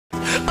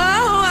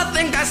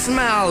I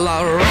smell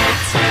a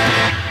rat.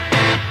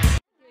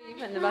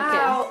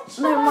 Wow.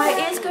 No, my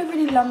ears go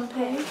really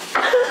lumpy.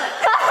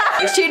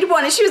 She'd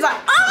won and she was like,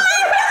 oh!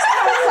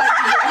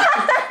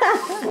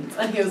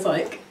 And he was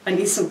like, I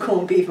need some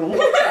corned beef and water.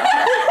 Why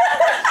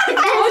do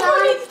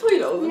I need the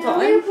toilet all the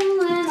time?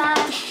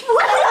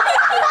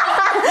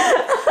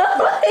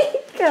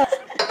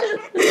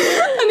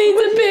 I need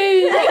to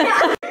pee.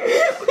 I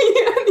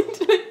need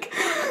to like.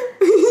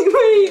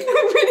 Wait, I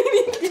really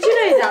need to. Did you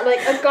know that?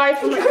 Like a guy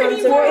from like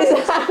Guns N' What is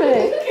Roses.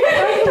 happening?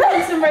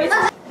 Guns N'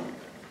 Roses.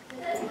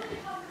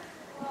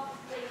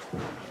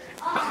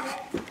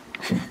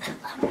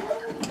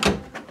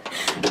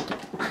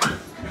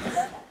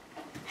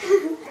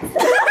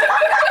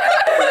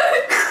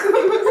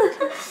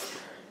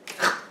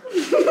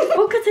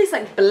 Vodka tastes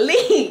like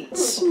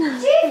bleach.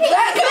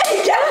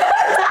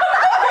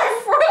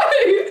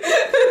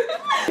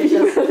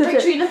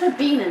 Rachel, you never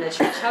been in a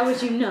church. How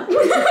would you know?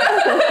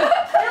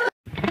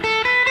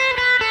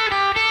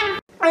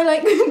 I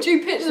like drew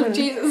pictures of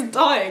Jesus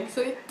dying,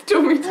 so he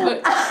told me to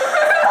like.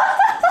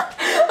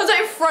 I was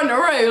like front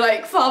row,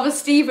 like Father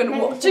Stephen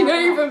watching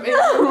over me.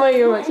 Oh my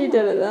god, what you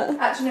did at that?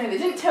 Actually, no, they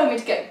didn't tell me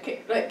to get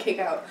kicked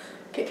out,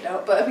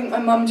 but I think my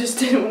mum just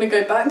didn't want to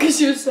go back because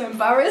she was so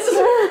embarrassed.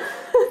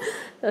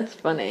 That's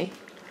funny.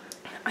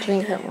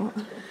 Drink that one.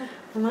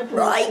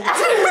 Right.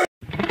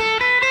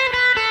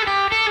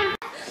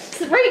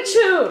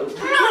 Rachel!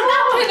 I'm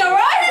not doing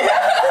alright!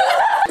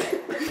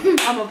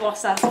 I'm a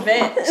boss ass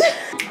bitch.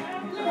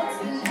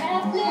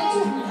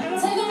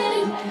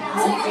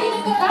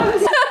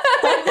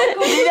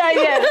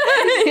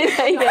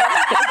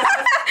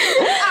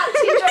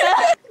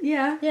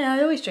 Yeah. Yeah,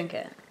 I always drink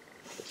it.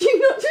 Do you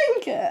not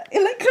drink it?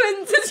 It like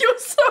cleanses your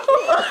soul.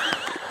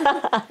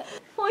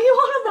 What are you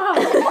on about?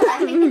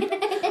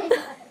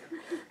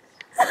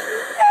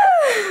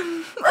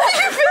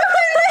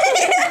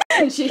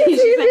 She's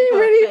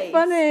really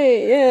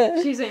funny,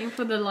 yeah. She's waiting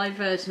for the live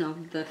version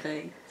of the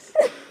face.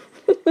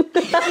 No,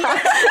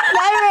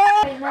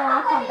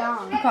 I can't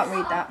down. I can't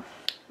read that.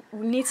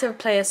 We need to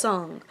play a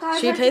song.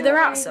 Should we play the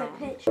rat song?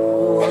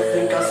 Oh, I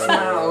think I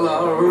smell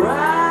a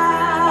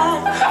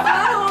rat.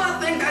 Oh, I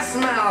think I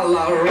smell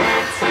a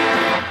rat.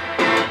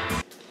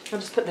 I'll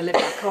just put the lid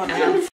back on.